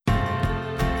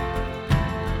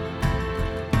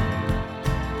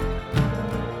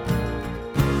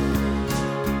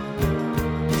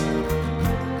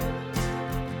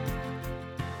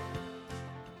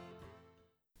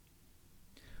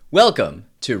Welcome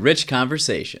to Rich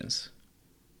Conversations.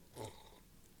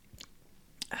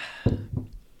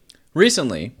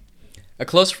 Recently, a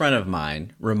close friend of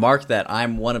mine remarked that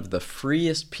I'm one of the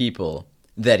freest people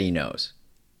that he knows.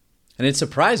 And it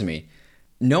surprised me.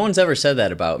 No one's ever said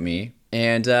that about me,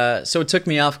 and so it took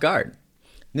me off guard.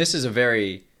 This is a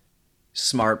very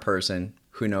smart person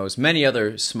who knows many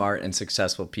other smart and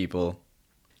successful people,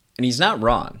 and he's not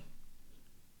wrong.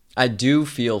 I do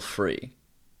feel free.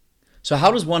 So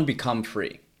how does one become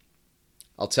free?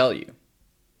 I'll tell you.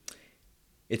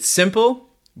 It's simple,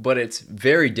 but it's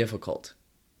very difficult.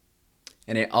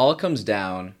 And it all comes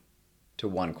down to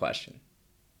one question.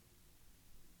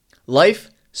 Life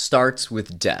starts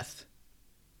with death.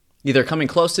 Either coming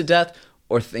close to death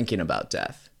or thinking about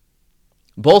death.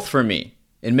 Both for me.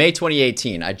 In May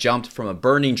 2018, I jumped from a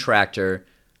burning tractor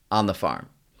on the farm.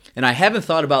 And I haven't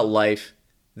thought about life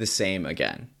the same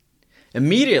again.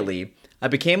 Immediately, I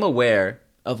became aware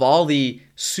of all the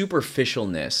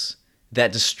superficialness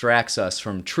that distracts us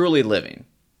from truly living.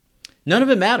 None of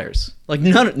it matters.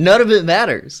 None of it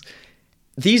matters.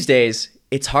 These days,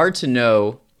 it's hard to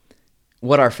know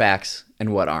what are facts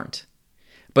and what aren't.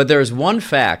 But there's one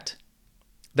fact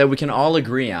that we can all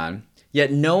agree on,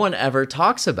 yet no one ever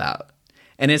talks about.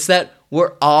 And it's that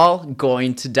we're all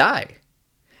going to die.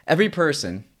 Every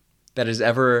person that has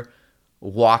ever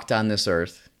walked on this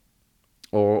earth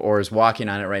or is walking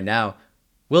on it right now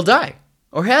will die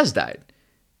or has died.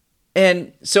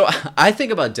 And so I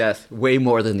think about death way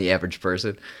more than the average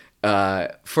person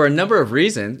for a number of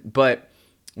reasons, but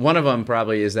one of them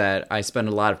probably is that I spend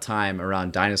a lot of time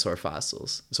around dinosaur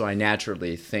fossils, so I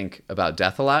naturally think about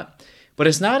death a lot. But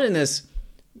it's not in this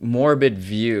morbid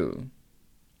view.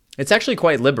 It's actually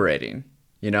quite liberating,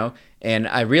 and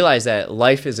I realize that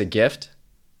life is a gift,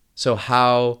 so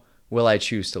how will I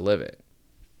choose to live it?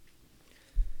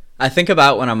 I think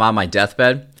about when I'm on my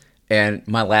deathbed, and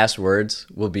my last words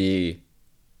will be,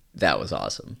 "That was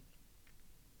awesome."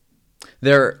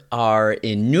 There are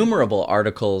innumerable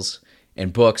articles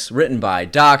and books written by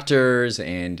doctors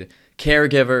and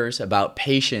caregivers about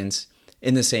patients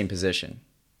in the same position.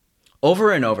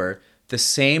 Over and over, the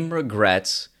same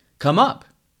regrets come up.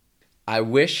 I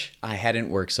wish I hadn't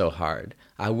worked so hard.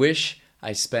 I wish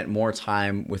I spent more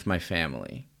time with my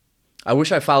family. I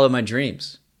wish I followed my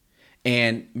dreams.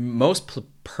 And most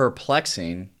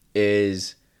perplexing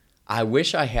is I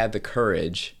wish I had the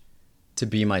courage to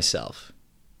be myself.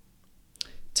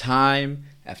 Time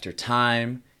after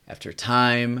time after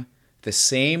time, the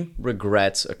same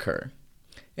regrets occur.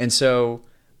 And so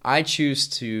I choose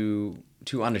to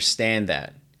understand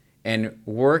that and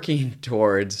working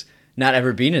towards not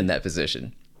ever being in that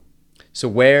position. So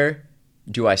where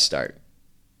do I start?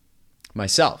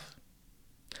 Myself.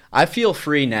 I feel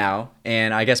free now,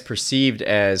 and I guess perceived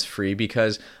as free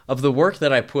because of the work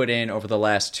that I put in over the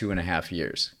last 2.5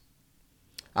 years.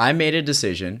 I made a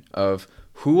decision of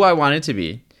who I wanted to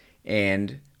be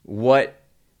and what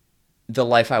the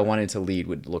life I wanted to lead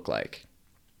would look like.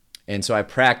 And so I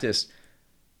practiced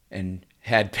and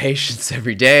had patience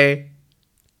every day,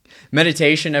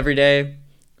 meditation every day,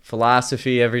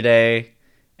 philosophy every day,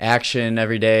 action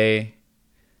every day.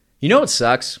 You know what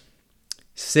sucks?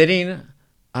 Sitting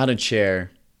on a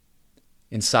chair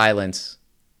in silence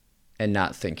and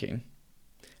not thinking.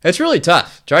 It's really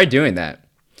tough. Try doing that,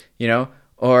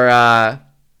 Or,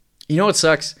 what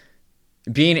sucks?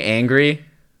 Being angry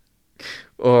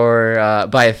or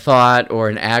by a thought or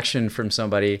an action from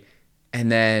somebody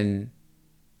and then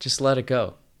just let it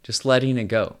go. Just letting it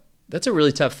go. That's a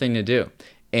really tough thing to do.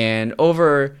 And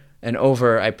over and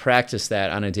over, I practice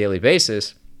that on a daily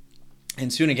basis.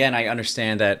 And soon again, I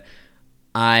understand that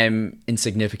I'm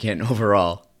insignificant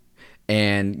overall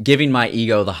and giving my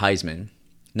ego the Heisman.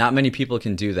 Not many people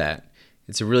can do that.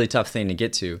 It's a really tough thing to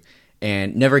get to.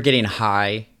 And never getting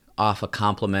high off a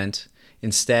compliment.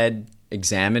 Instead,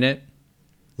 examine it.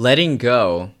 Letting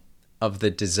go of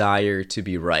the desire to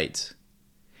be right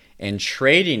and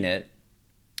trading it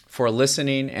for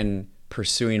listening and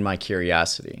pursuing my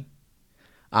curiosity.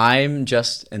 I'm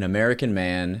just an American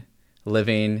man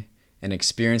living and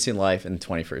experiencing life in the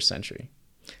 21st century.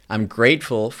 I'm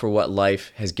grateful for what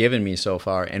life has given me so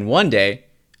far, and one day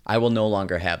I will no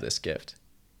longer have this gift.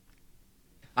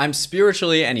 I'm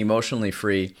spiritually and emotionally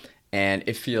free, and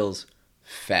it feels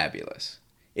fabulous.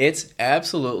 It's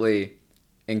absolutely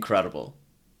incredible.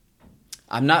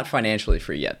 I'm not financially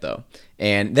free yet, though,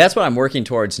 and that's what I'm working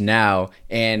towards now,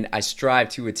 and I strive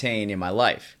to attain in my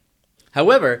life.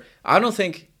 However, I don't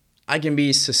think I can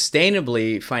be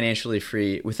sustainably financially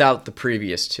free without the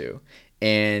previous two.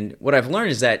 And what I've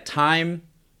learned is that time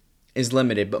is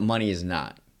limited, but money is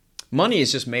not. Money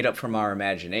is just made up from our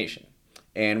imagination.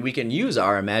 and we can use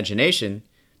our imagination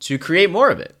to create more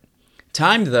of it.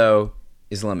 Time, though,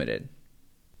 is limited.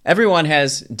 Everyone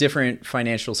has different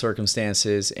financial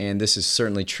circumstances, and this is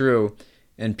certainly true,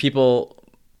 and people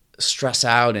stress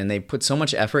out and they put so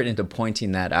much effort into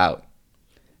pointing that out.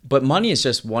 But money is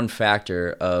just one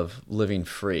factor of living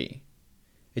free.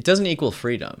 It doesn't equal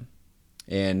freedom.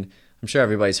 And I'm sure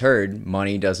everybody's heard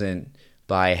money doesn't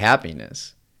buy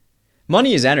happiness.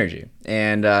 Money is energy.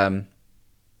 And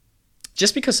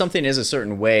just because something is a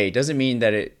certain way doesn't mean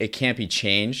that it can't be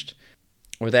changed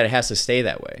or that it has to stay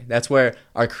that way. That's where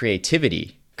our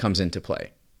creativity comes into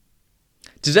play.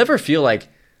 Does it ever feel like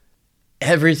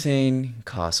everything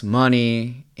costs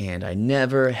money and I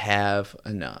never have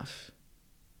enough?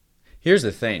 Here's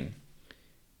the thing.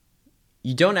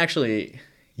 You don't actually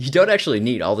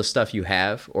need all the stuff you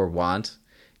have or want.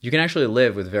 You can actually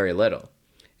live with very little.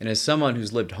 And as someone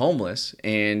who's lived homeless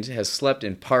and has slept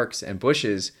in parks and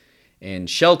bushes and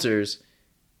shelters,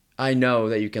 I know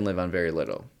that you can live on very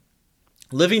little.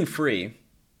 Living free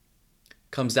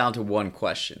comes down to one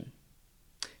question.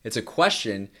 It's a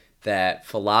question that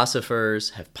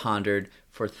philosophers have pondered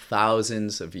for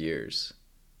thousands of years.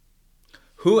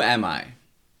 Who am I?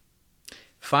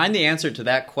 Find the answer to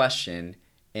that question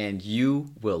and you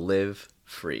will live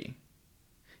free.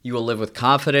 You will live with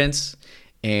confidence,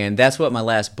 and that's what my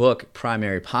last book,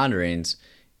 Primary Ponderings,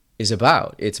 is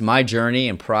about. It's my journey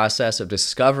and process of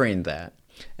discovering that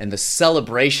and the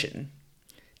celebration.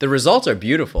 The results are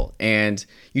beautiful, and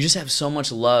you just have so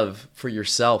much love for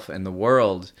yourself and the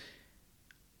world.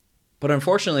 But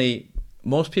unfortunately,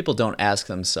 most people don't ask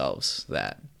themselves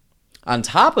that. On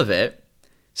top of it,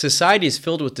 society is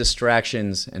filled with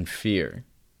distractions and fear.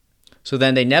 So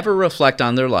then they never reflect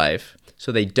on their life,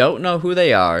 so they don't know who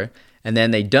they are, and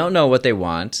then they don't know what they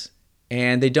want,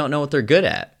 and they don't know what they're good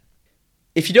at.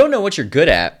 If you don't know what you're good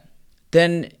at,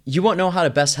 then you won't know how to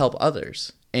best help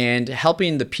others. And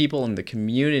helping the people in the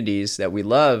communities that we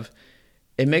love,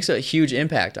 it makes a huge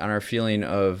impact on our feeling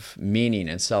of meaning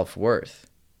and self-worth.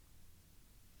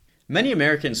 Many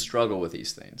Americans struggle with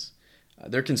these things.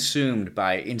 They're consumed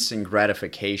by instant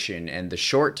gratification and the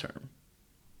short term.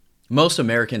 Most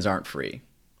Americans aren't free.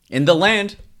 In the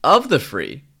land of the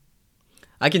free,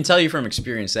 I can tell you from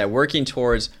experience that working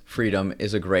towards freedom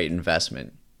is a great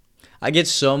investment. I get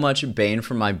so much bang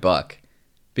for my buck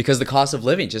because the cost of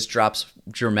living just drops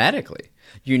dramatically.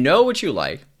 You know what you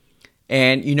like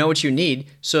and you know what you need,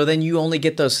 so then you only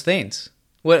get those things.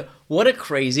 What a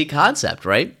crazy concept,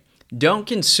 right? Don't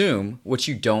consume what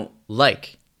you don't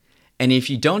like. And if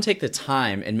you don't take the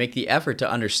time and make the effort to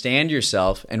understand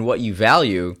yourself and what you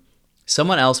value,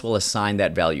 someone else will assign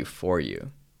that value for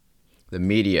you. The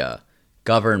media,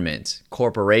 government,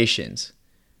 corporations.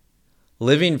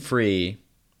 Living free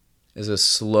is a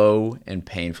slow and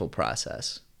painful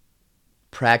process.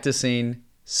 Practicing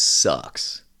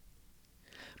sucks.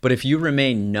 But if you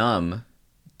remain numb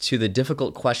to the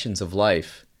difficult questions of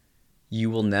life, you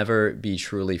will never be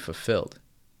truly fulfilled.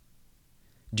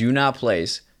 Do not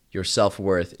place your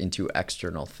self-worth into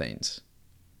external things.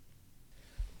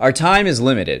 Our time is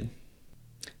limited.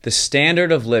 The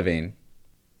standard of living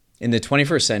in the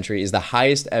 21st century is the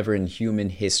highest ever in human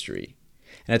history.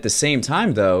 And at the same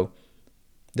time, though,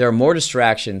 there are more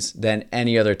distractions than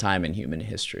any other time in human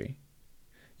history.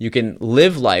 You can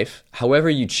live life however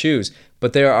you choose,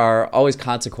 but there are always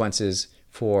consequences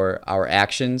for our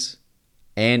actions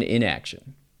and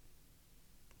inaction.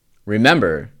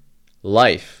 Remember,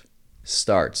 life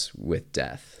starts with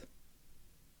death.